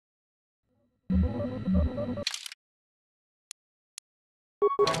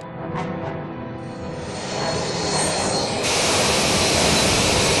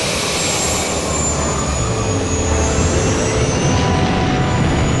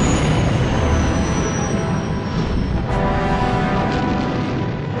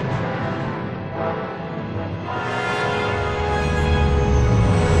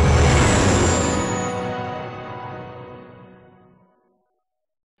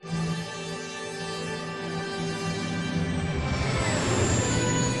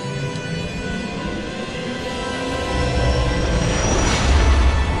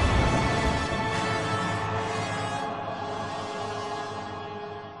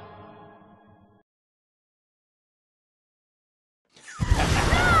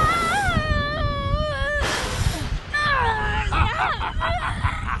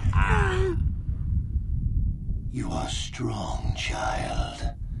You are strong,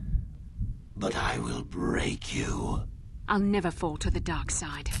 child. But I will break you. I'll never fall to the dark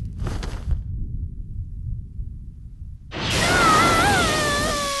side.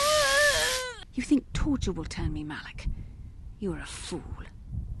 You think torture will turn me, Malak? You're a fool.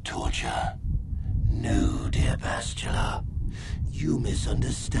 Torture? No, dear Bastila. You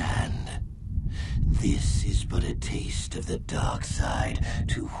misunderstand. This is but a taste of the dark side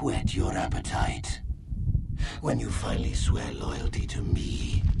to whet your appetite. When you finally swear loyalty to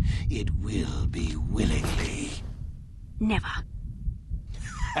me, it will be willingly. Never.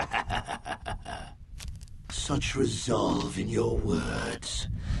 Such resolve in your words,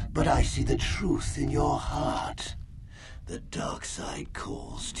 but I see the truth in your heart. The dark side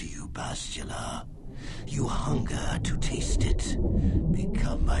calls to you, Bastila. You hunger to taste it.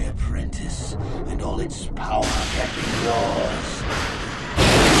 Become my apprentice, and all its power can be yours.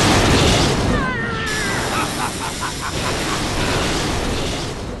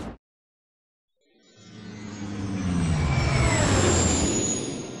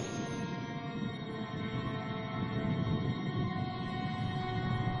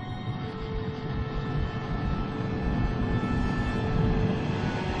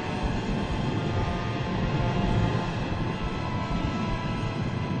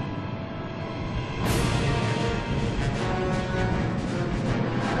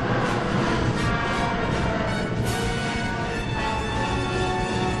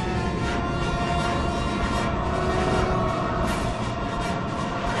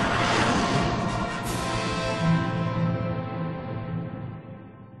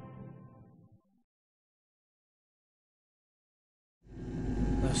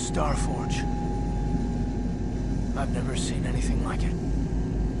 Starforge. I've never seen anything like it.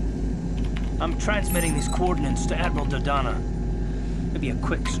 I'm transmitting these coordinates to Admiral Dodonna. Maybe a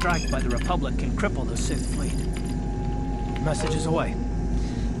quick strike by the Republic can cripple the Sith fleet. Message is away.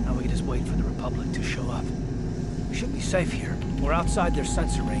 Now we can just wait for the Republic to show up. We should be safe here. We're outside their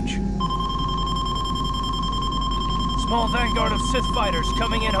sensor range. Small vanguard of Sith fighters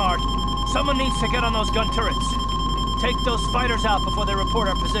coming in hard. Someone needs to get on those gun turrets. Take those fighters out before they report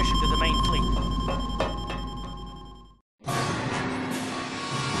our position to the main fleet.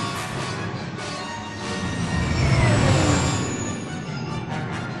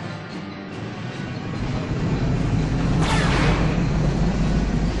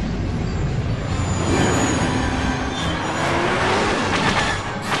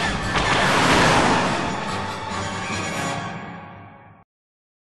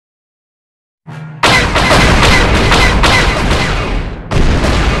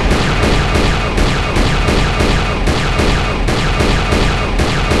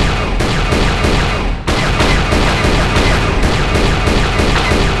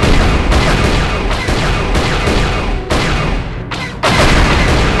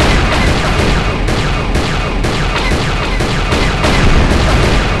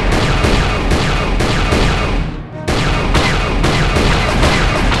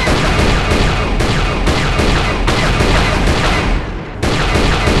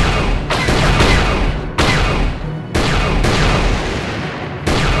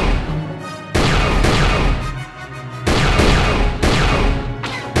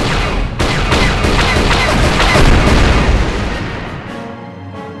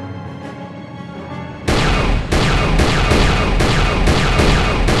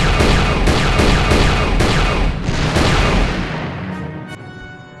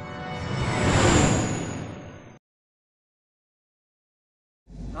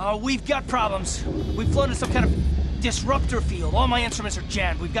 Oh, we've got problems. We've flown in some kind of disruptor field. All my instruments are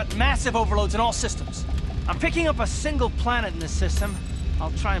jammed. We've got massive overloads in all systems. I'm picking up a single planet in this system.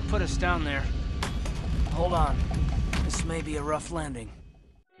 I'll try and put us down there. Hold on. This may be a rough landing.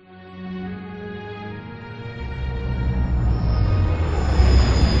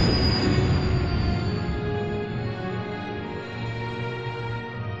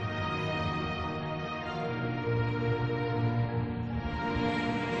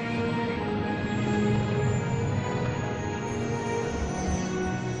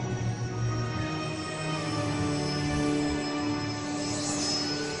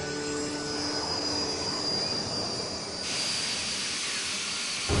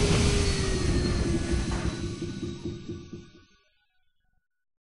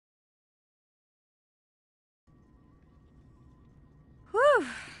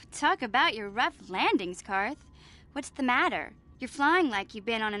 Talk about your rough landings, Karth. What's the matter? You're flying like you've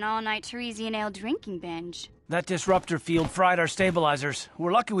been on an all-night Teresian ale drinking binge. That disruptor field fried our stabilizers.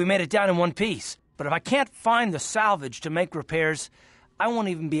 We're lucky we made it down in one piece. But if I can't find the salvage to make repairs, I won't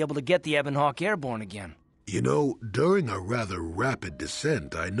even be able to get the Ebon Hawk airborne again. You know, during a rather rapid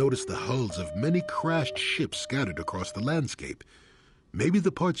descent, I noticed the hulls of many crashed ships scattered across the landscape. Maybe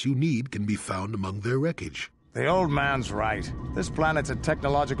the parts you need can be found among their wreckage. The old man's right. This planet's a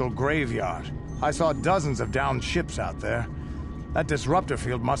technological graveyard. I saw dozens of downed ships out there. That disruptor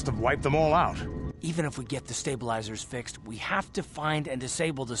field must have wiped them all out. Even if we get the stabilizers fixed, we have to find and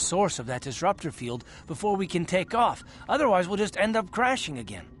disable the source of that disruptor field before we can take off. Otherwise, we'll just end up crashing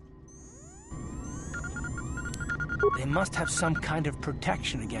again. They must have some kind of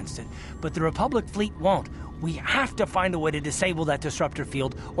protection against it, but the Republic fleet won't. We have to find a way to disable that disruptor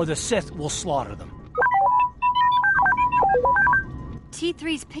field, or the Sith will slaughter them.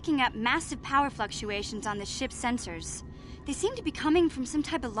 T3's picking up massive power fluctuations on the ship's sensors. They seem to be coming from some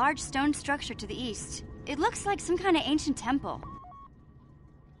type of large stone structure to the east. It looks like some kind of ancient temple.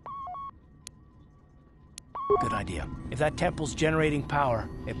 Good idea. If that temple's generating power,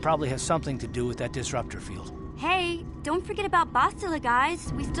 it probably has something to do with that disruptor field. Hey, don't forget about Bastila,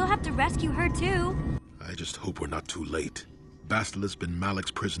 guys. We still have to rescue her, too. I just hope we're not too late. Bastila's been Malik's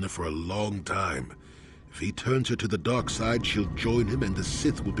prisoner for a long time. If he turns her to the dark side, she'll join him and the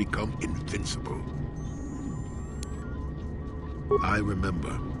Sith will become invincible. I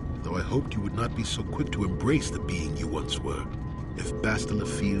remember, though I hoped you would not be so quick to embrace the being you once were. If Bastila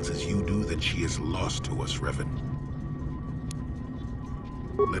feels as you do, then she is lost to us, Revan.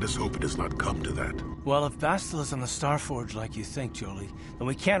 Let us hope it does not come to that. Well, if Bastila's on the Starforge like you think, Jolie, then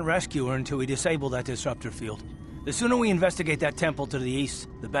we can't rescue her until we disable that disruptor field. The sooner we investigate that temple to the east,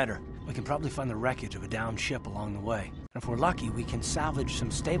 the better. We can probably find the wreckage of a downed ship along the way. And if we're lucky, we can salvage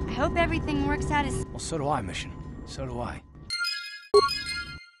some stable... I hope everything works out as... Well, so do I, Mission. So do I.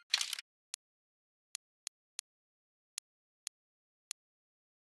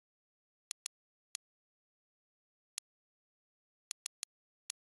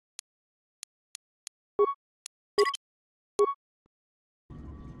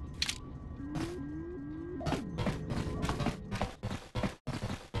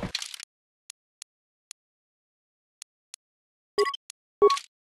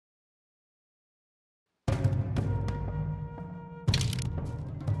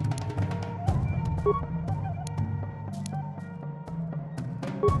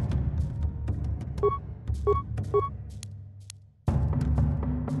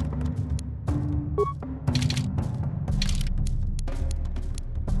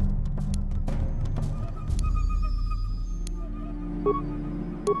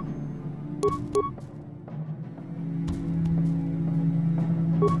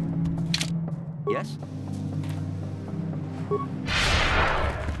 Yes?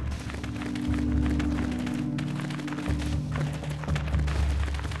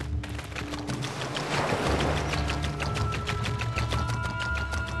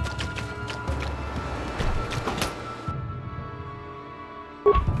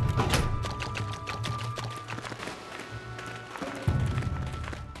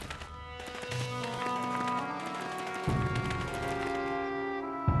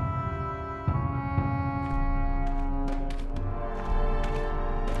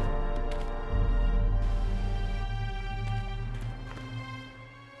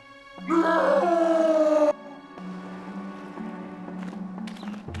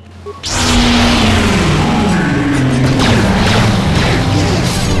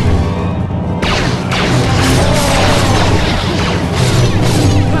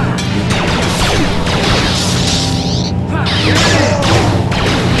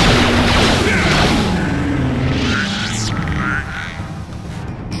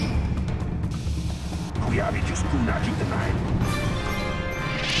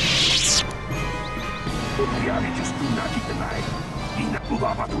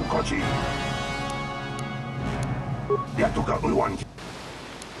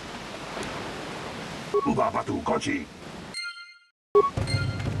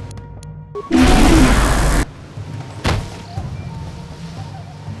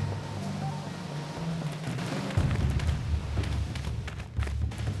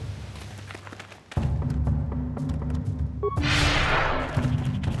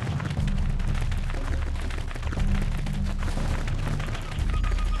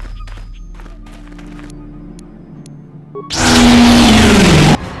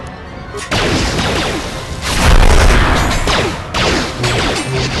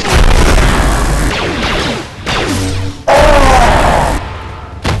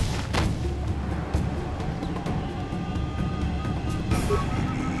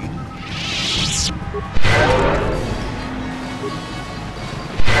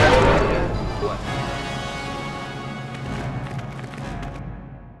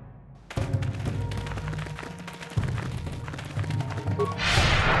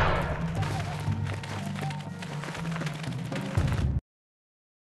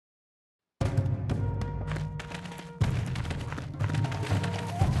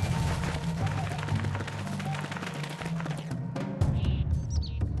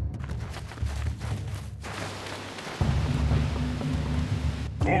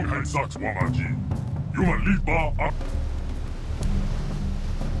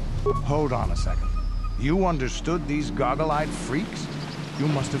 Hold on a second. You understood these goggle-eyed freaks? You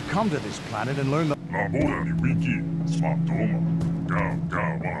must have come to this planet and learned the...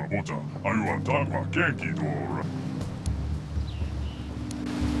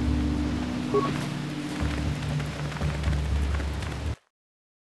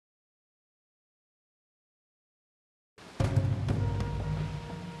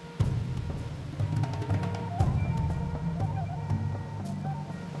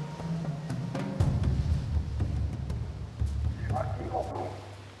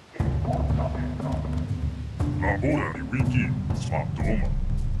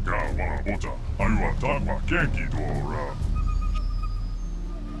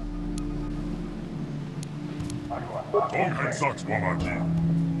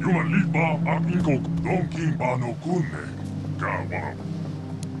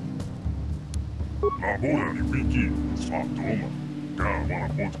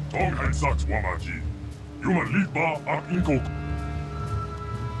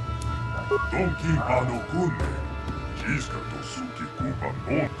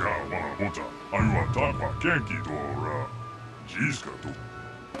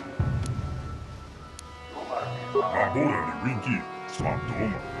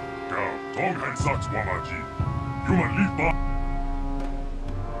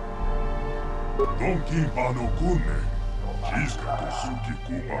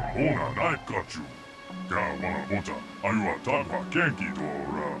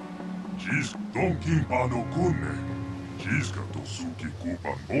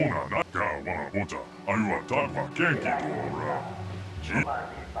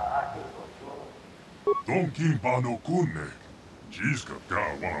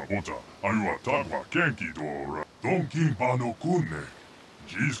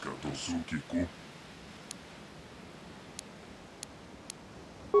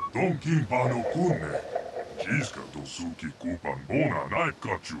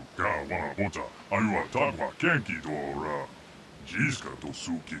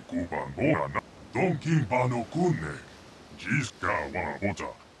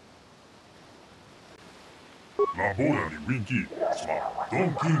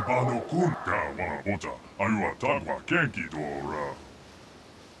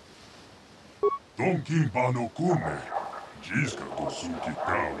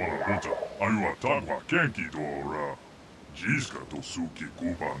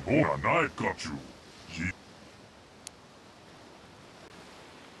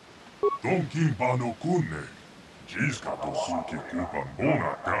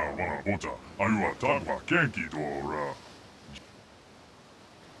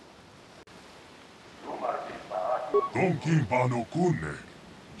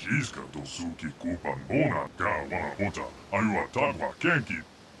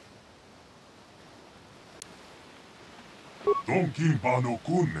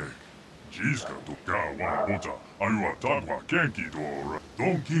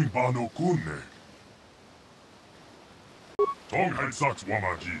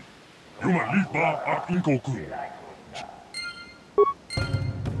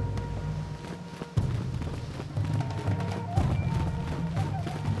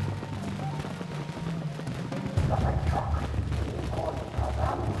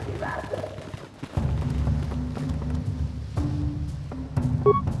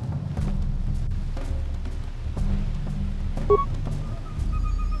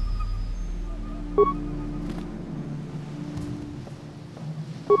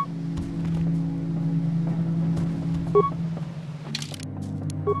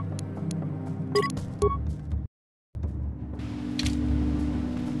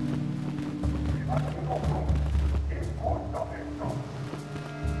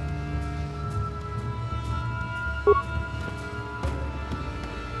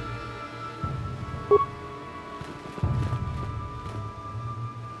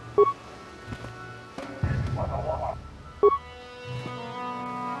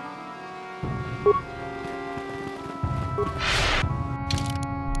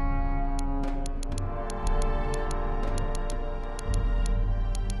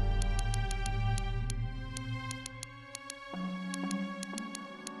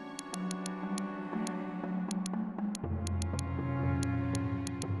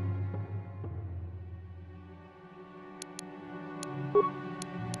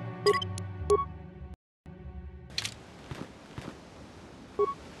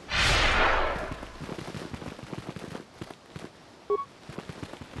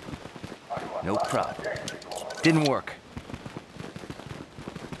 No problem. Didn't work.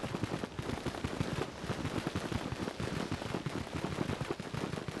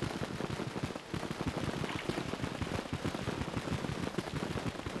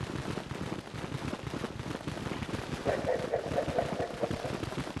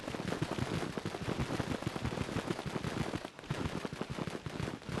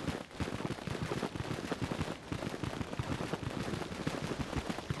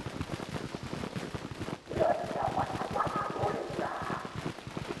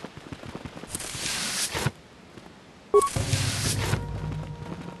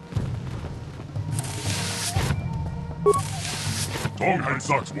 Tonghan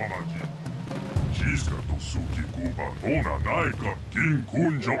Saks Wamaki. Shiska to Suki Kuba Ona Naika King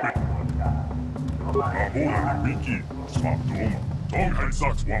Kunjope. Labora ni Wiki, Swap Doma. Tonghan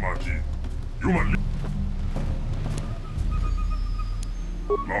Saks Wamaki. Human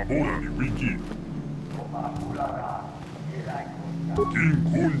Labora ni Wiki. King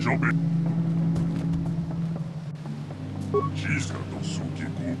Kunjope. Shiska to Suki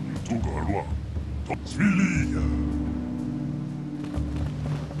Kuba Tugarwa. Toxvilia.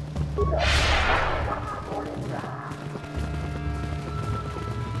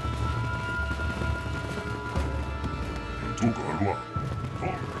 Tugarwa.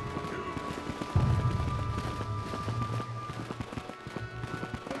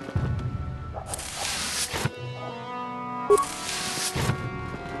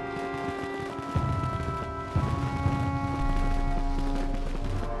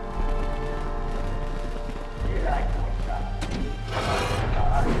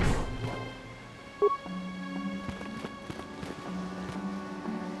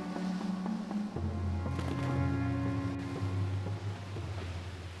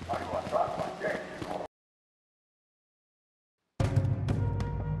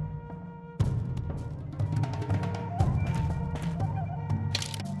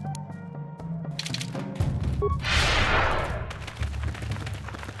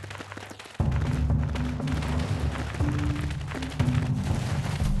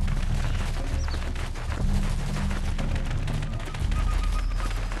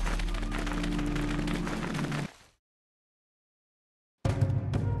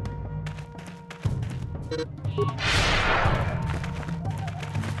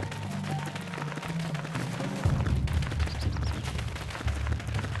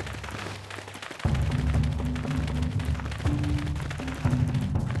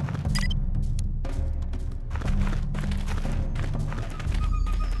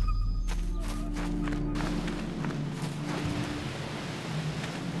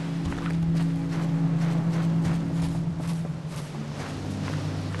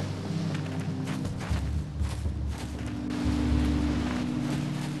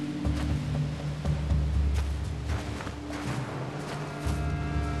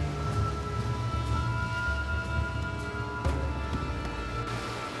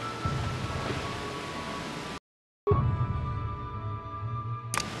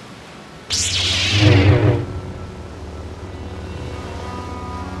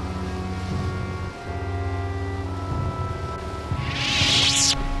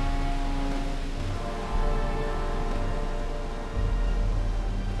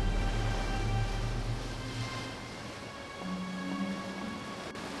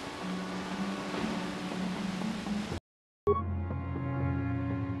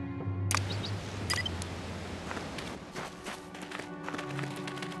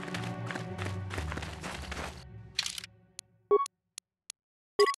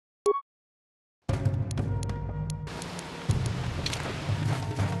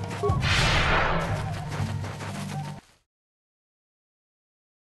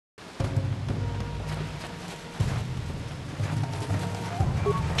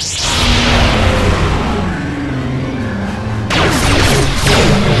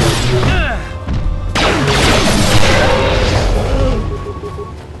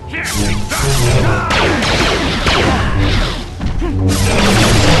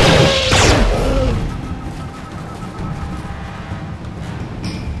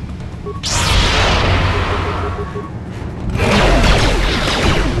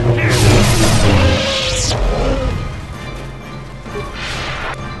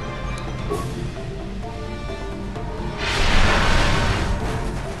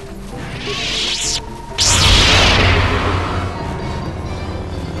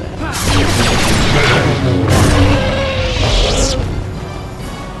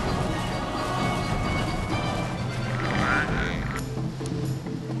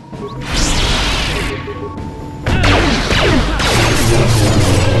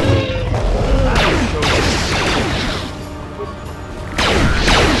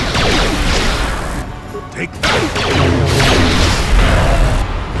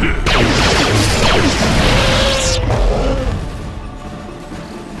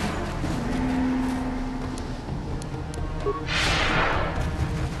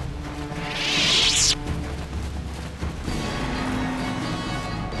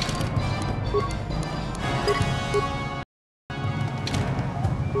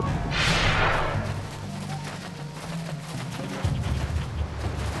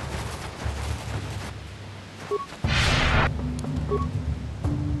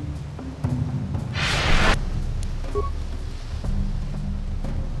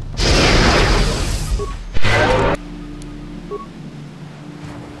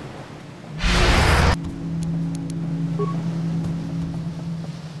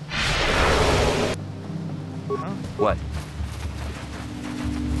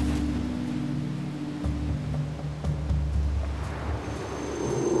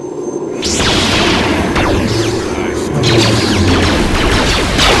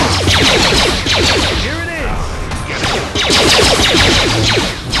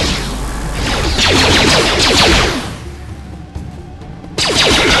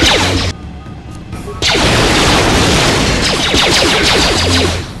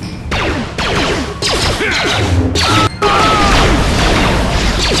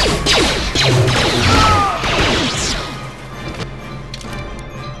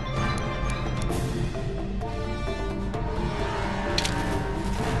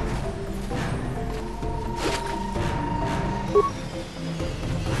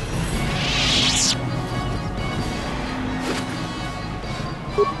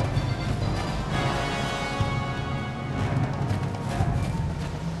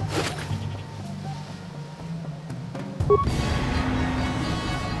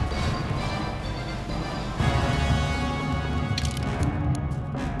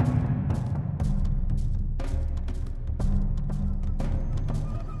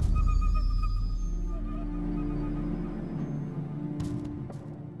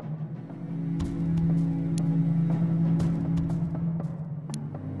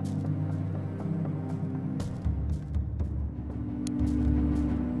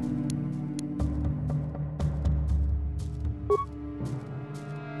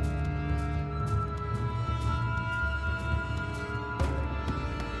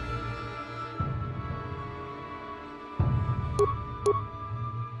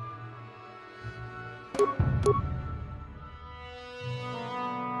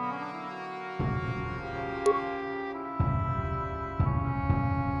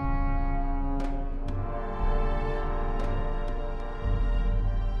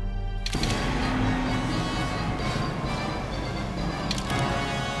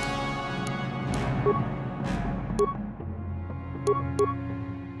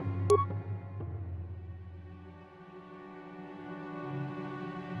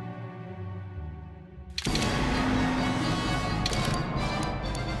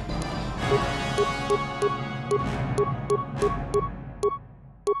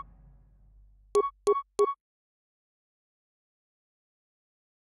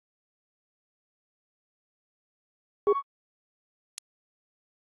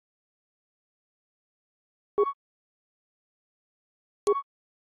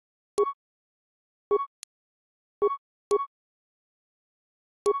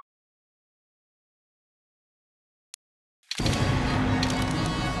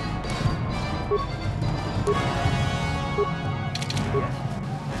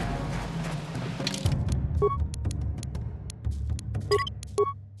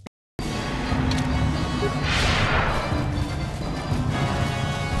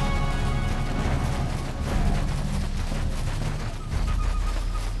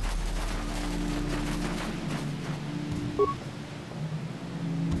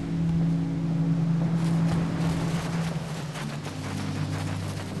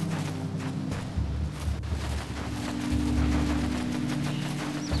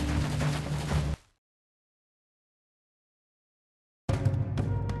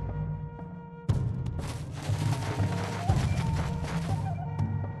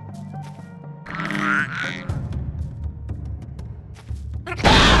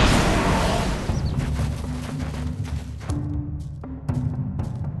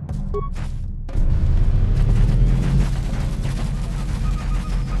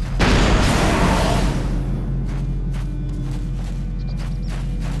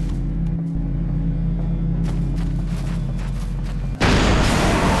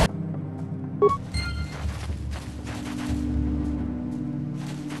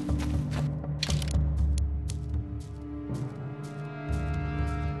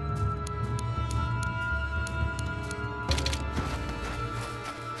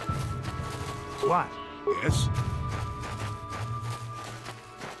 What? Yes?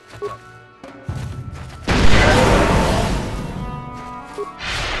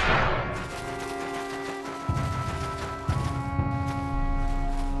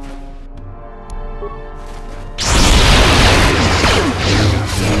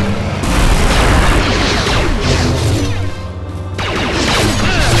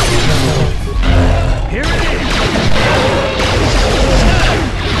 Here it is!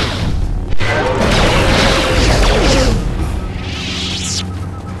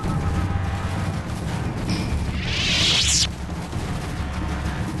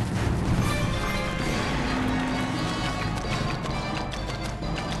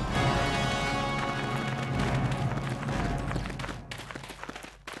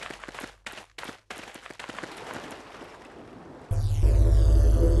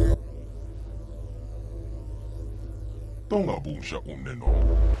 Tonga buusha unneno.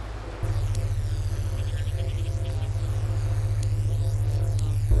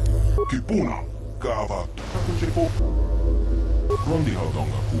 Kipuna, kaava, takuchepo. Rondi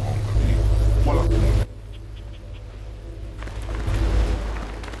haudonga kuhongani, wala kuhongani.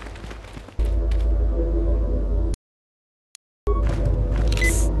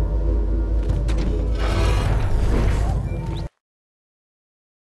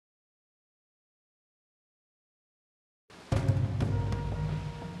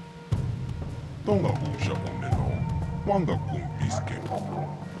 Tonga buusha unneno, wanga kun piske.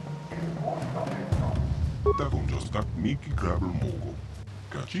 Takun jostak miki grabel mogo.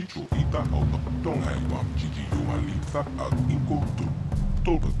 Kachicho ita hauta tonga iwam jiki Juhani tak al inkotu.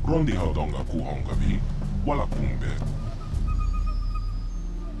 Tolka rondi haudonga kuhongavi, wala kumbe.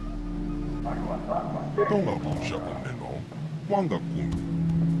 Tonga buusha unneno, wanga kun.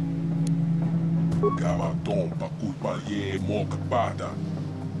 Gava tompa kuipa ye mok pada.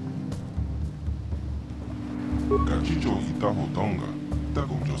 Kachicho itaho tonga,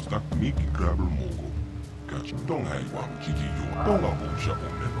 takon jostak miki grabel mogo. Kach tonga iwam jiki Juhani. Tonga buusha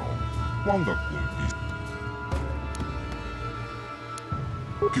unneno, wanga kumpis.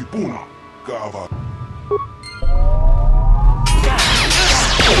 Kipuna, kaava.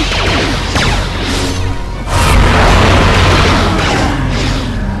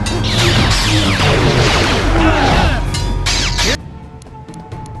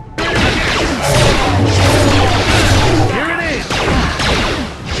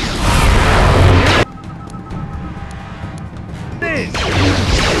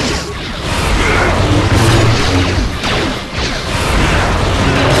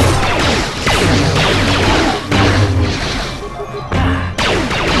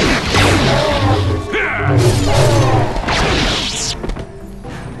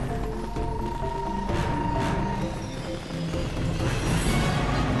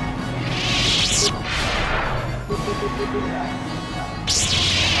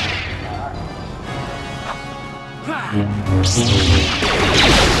 Let's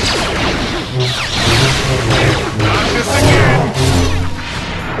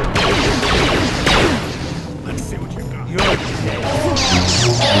see what you got.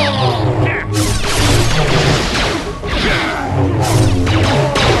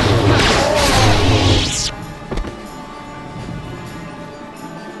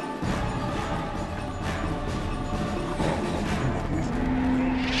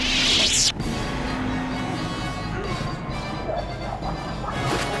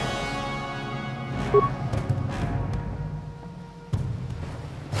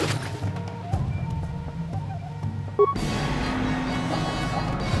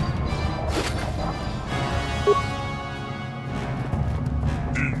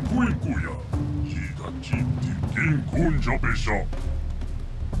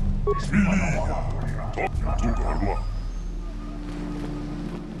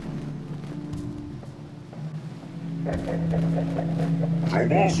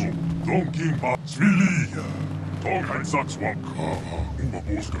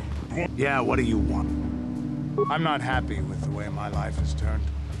 Yeah, what do you want? I'm not happy with the way my life has turned.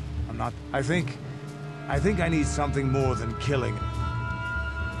 I think I need something more than killing.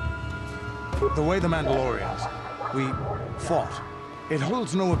 The way the Mandalorians, we fought. It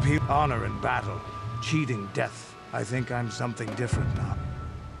holds no appeal. Honor in battle, cheating death. I think I'm something different now.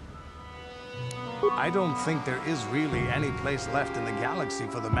 I don't think there is really any place left in the galaxy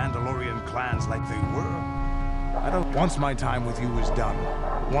for the Mandalorian clans like they were. Once my time with you is done,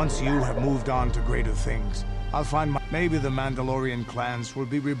 once you have moved on to greater things, I'll find maybe the Mandalorian clans will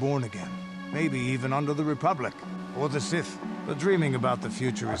be reborn again. Maybe even under the Republic, or the Sith. But dreaming about the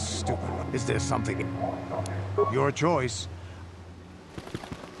future is stupid. Is there something? Your choice.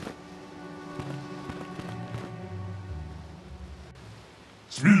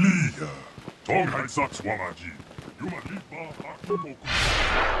 Smilia, Tonghai Sakswamaji, Yumalipa Akumoku.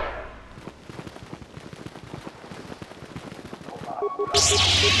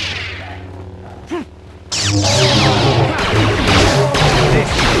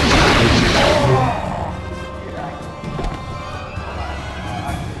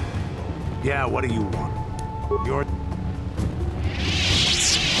 Yeah, what do you want? Your...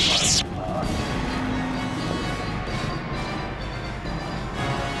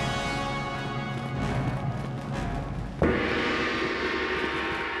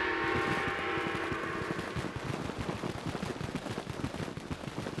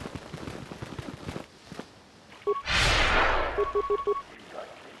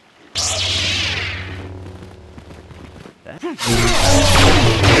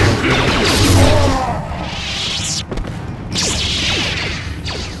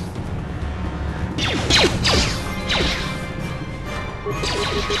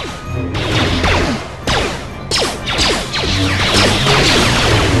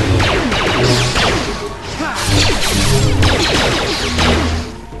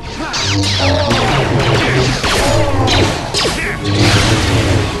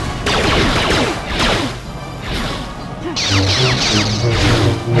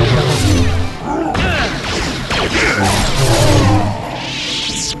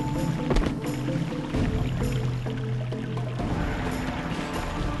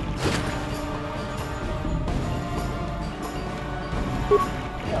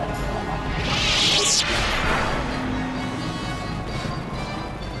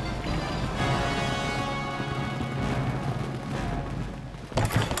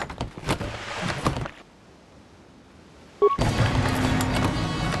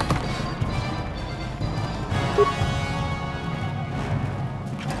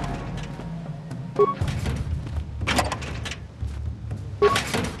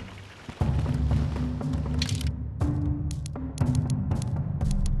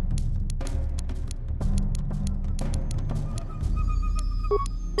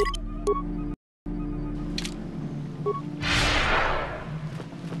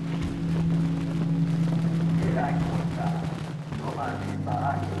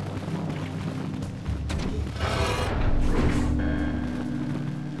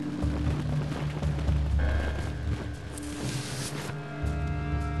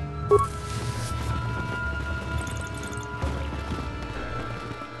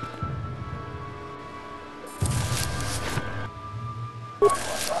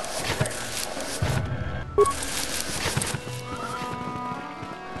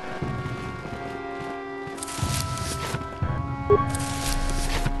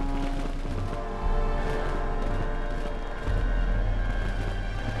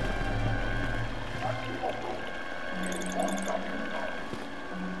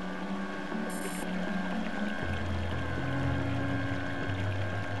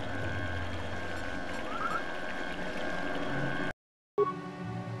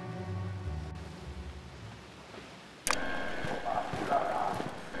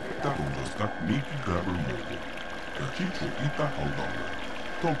 tak Miki Gaber Mogo. Kachicho ita haudonga.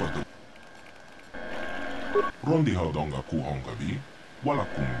 Tompatu. Rondi haudonga kuhonga bi. Wala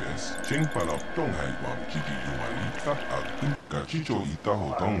kumbes. Cheng palap tonghai wam chiki yumali tak agin. Kachicho ita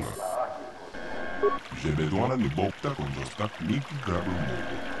haudonga. Jebeduana ni bokta konjos tak Miki Gaber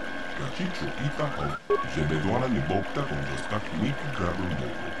Mogo. Kachicho ita haudonga. Jebeduana ni bokta konjos tak Miki Gaber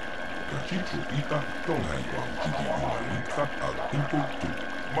Mogo. Kachicho ita tonghai wam chiki yumali tak agin tu.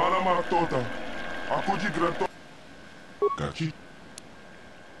 Mana tota. Aku jigrato. Kachi.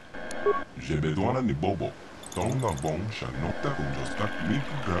 Jebeduana ni bobo. Tonga bong shanokta konjos tak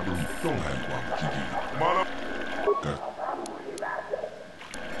Miki Gaber tonghai wam chiki. Mana.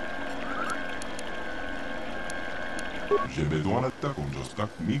 Jebeduana ta konjos tak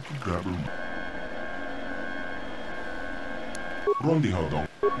Miki Gaber. Rondi haudong.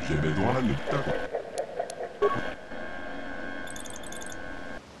 Jebeduana ni ta.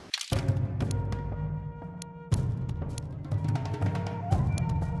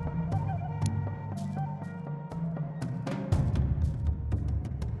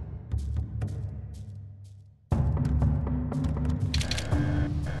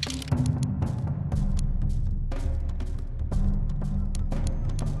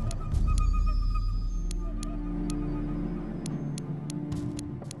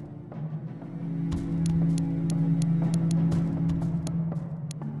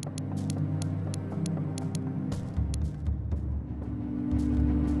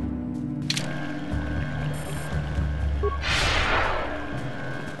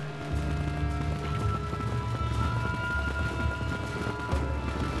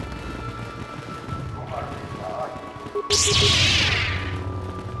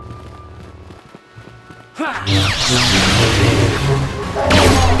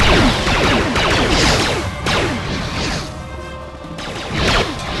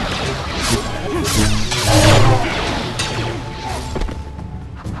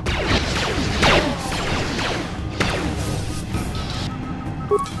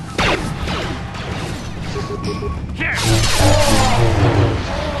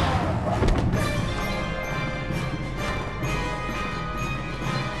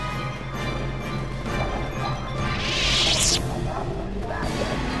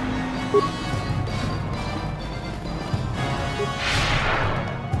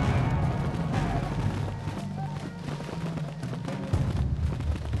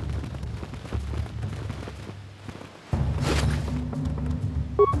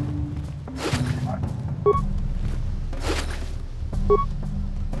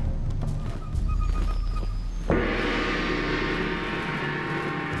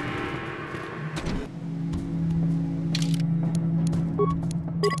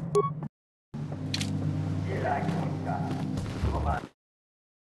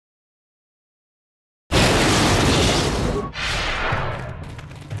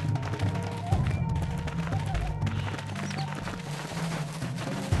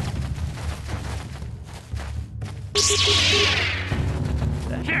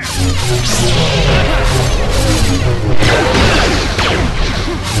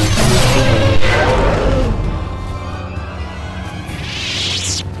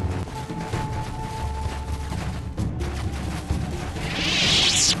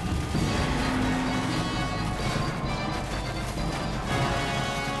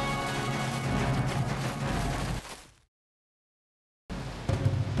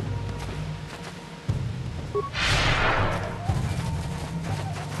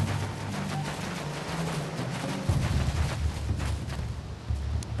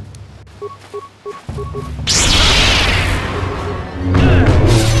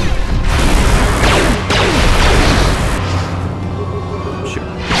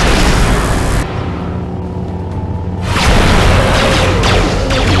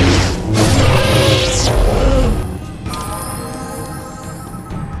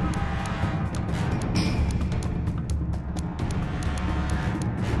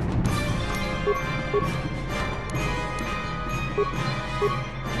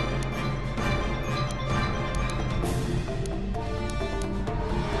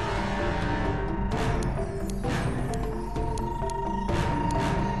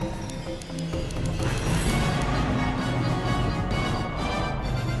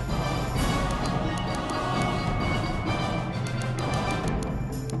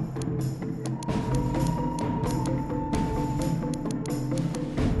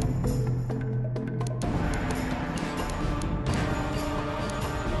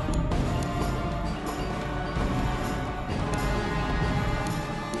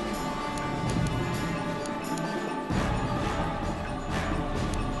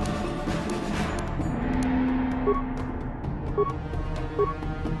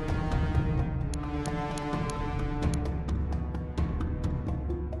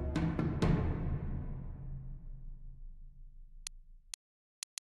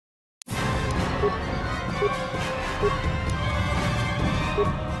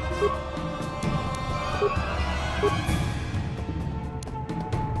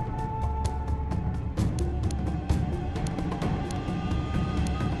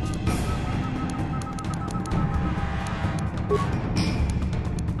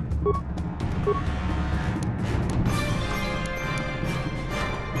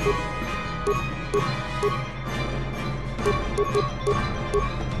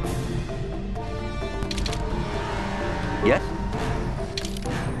 Yes?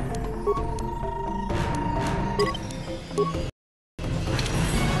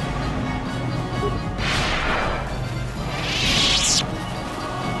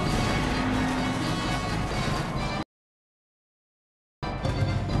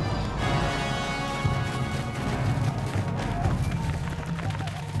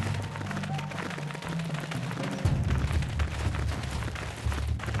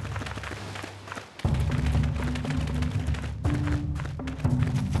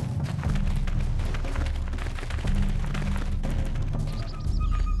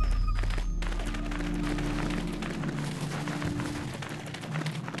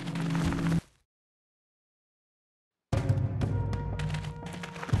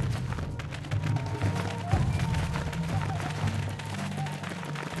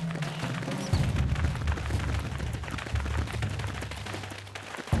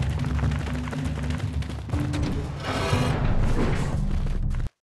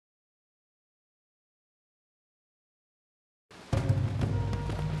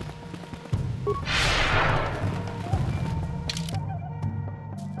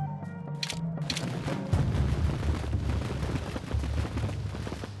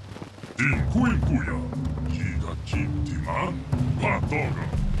 Kuikuja, siitä chittimaan, patoga.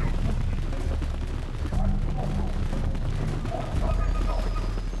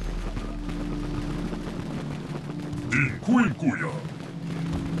 Kuikuja.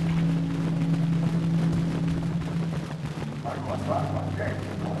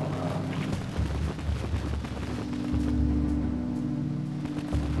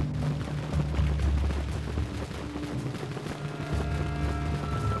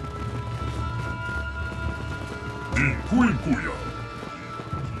 Kuikuja.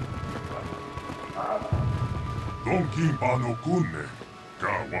 Donkin pano kunne.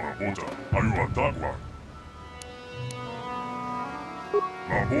 Kawana bota, ayua takwa.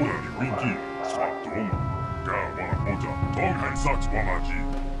 La boda ni winki, swap toma. Kawana bota, tonghan saks wamaji.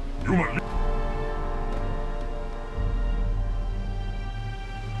 Yuma li...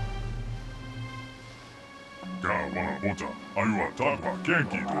 Kawana bota, ayua takwa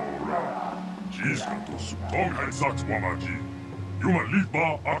kenki dora. Jiska tosu, tonghan saks wamaji. Yuma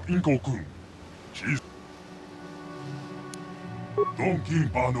litba ak inko-kun. Jis... Donkin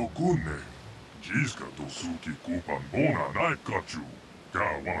pano kunne. Jiska tosuki kupan bona naikachu.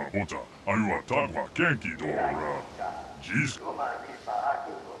 Kawana bota, ayua takwa kenki dora. Jiska...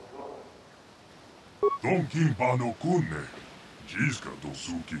 Donkin pano kunne. Jiska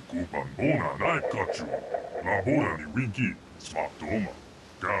tosuki kupan bona naikachu. La boda ni winki, swap toma.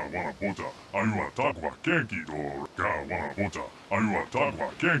 Kawana bota, ayua takwa kenki dora. Kawana bota, ayua takwa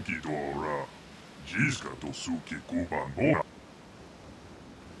kenki dora. Jiska tosuki kupan bona.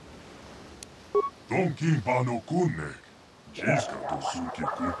 Donkin pano kunne. Jiska tosuki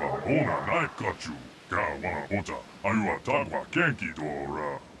kupan bona naikachu. Kawana bota, ayua takwa kenki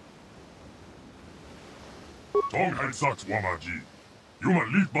dora. Tonghan saks wamaji. Yuma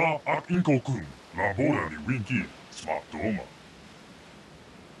litba ak inko-kun. La boda ni winki, swap toma.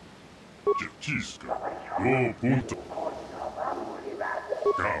 Jiska, go punta.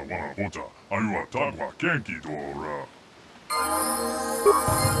 Kawana bota, ayua takwa kenki dora.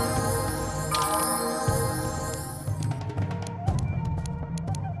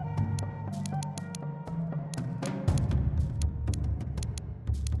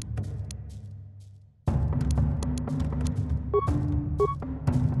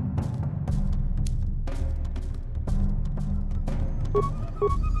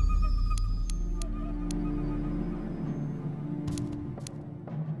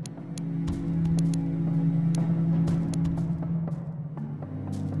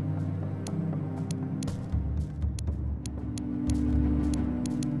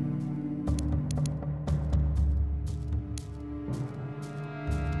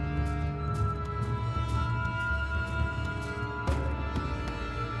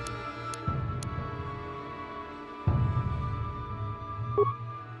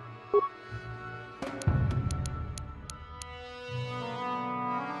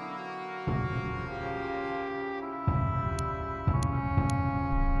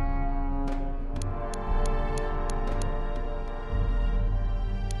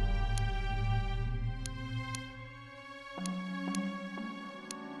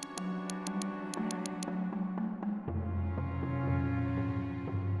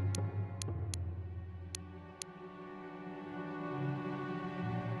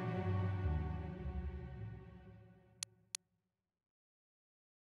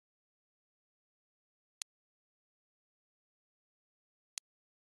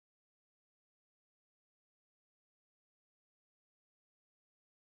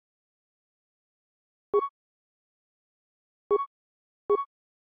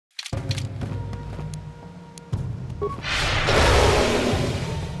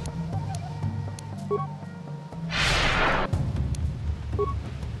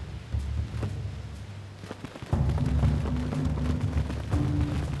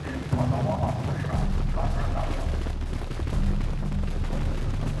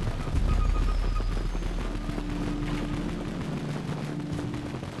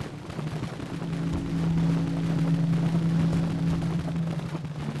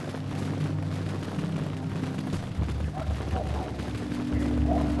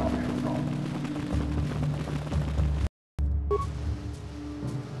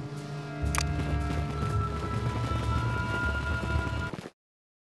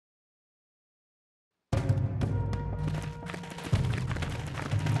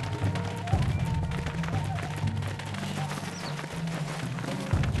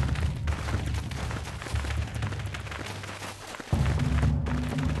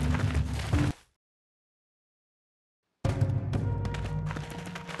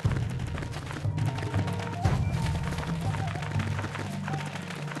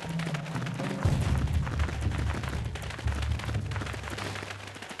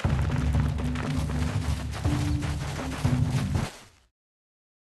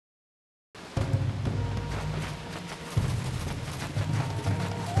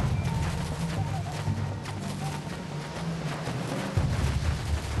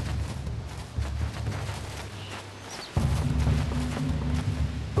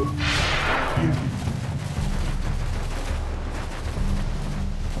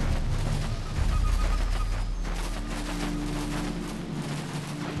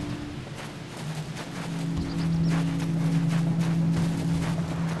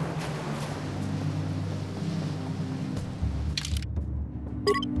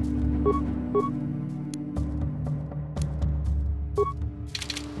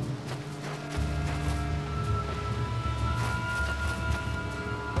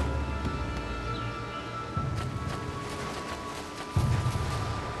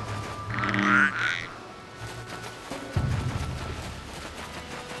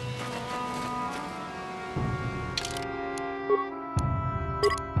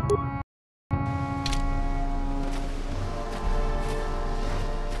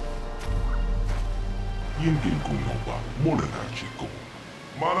 Yinkin Kunyoba, Molena Chico.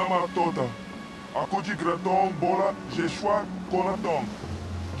 Manama Tota, Akoji Gratong Bola, Jeshua Konatong.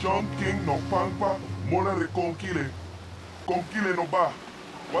 John King no Pangpa, Mola Reconkile. Konkile no Ba.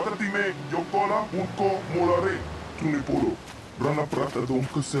 Watatime, Yokola, Unko, Molare. Tunipolo, Rana Prata Don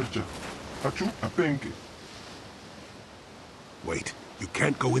Kaserja. Hachu, Apenke. Wait, you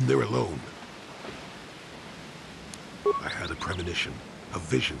can't go in there alone. I had a premonition, a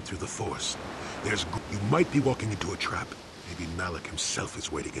vision through the Force. You might be walking into a trap. Maybe Malik himself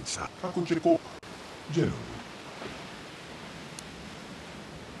is waiting inside. Hakuncheko, General.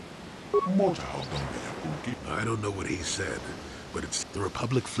 I don't know what he said, but it's the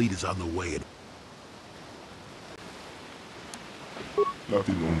Republic fleet is on the way and...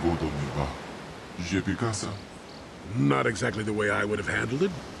 Not exactly the way I would have handled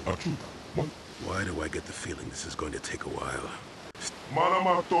it. Why do I get the feeling this is going to take a while?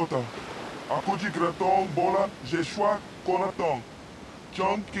 Manama Tota, Akoji Gratong Bola, Jeshua Konatong.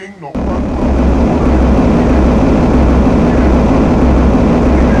 John King no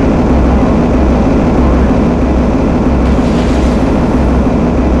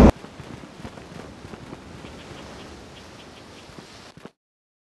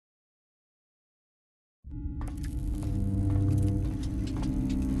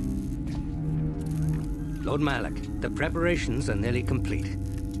Lord Malik, the preparations are nearly complete.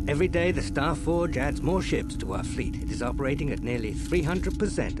 Every day the Star Forge adds more ships to our fleet. It is operating at nearly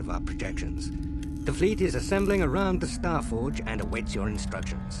 300% of our projections. The fleet is assembling around the Star Forge and awaits your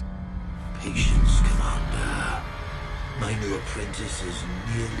instructions. Patience, Commander. My new apprentice is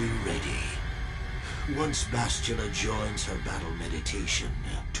nearly ready. Once Bastila joins her battle meditation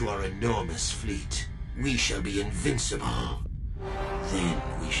to our enormous fleet, we shall be invincible. Then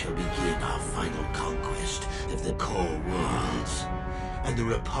we shall begin our final conquest of the core worlds, and the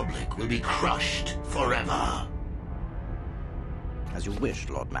Republic will be crushed forever. As you wish,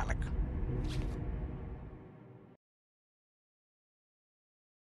 Lord Malik.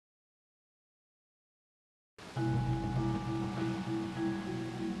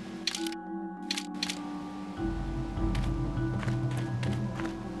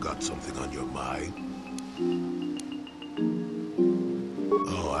 Got something on your mind?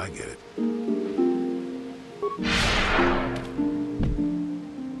 Oh, I get it.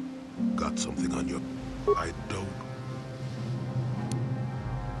 Got something on your... I don't...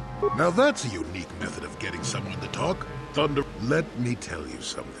 Now that's a unique method of getting someone to talk. Thunder, let me tell you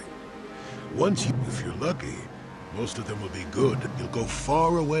something. If you're lucky, most of them will be good. You'll go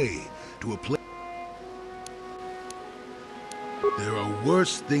far away to a place. There are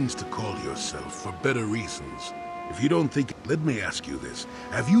worse things to call yourself for better reasons. If you don't think, let me ask you this.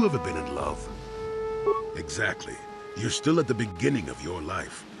 Have you ever been in love? Exactly. You're still at the beginning of your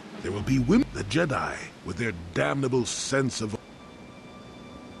life. There will be women, the Jedi, with their damnable sense of...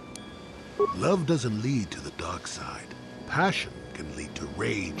 Love doesn't lead to the dark side. Passion can lead to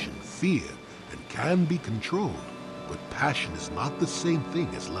rage and fear, and can be controlled. But passion is not the same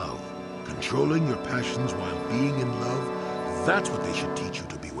thing as love. Controlling your passions while being in love, that's what they should teach you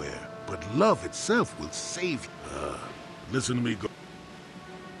to beware. But love itself will save you. Listen to me go.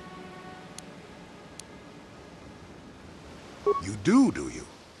 You do you?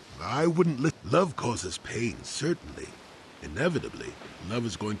 I wouldn't listen. Love causes pain, certainly. Inevitably, love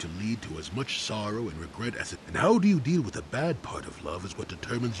is going to lead to as much sorrow and regret as it... And how do you deal with the bad part of love is what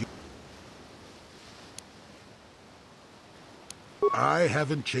determines you... I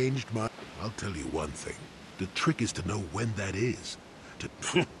haven't changed my... I'll tell you one thing. The trick is to know when that is.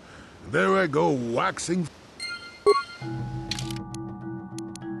 There I go, waxing...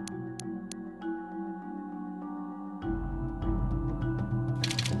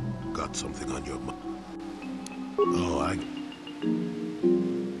 Got something on your mind. Oh,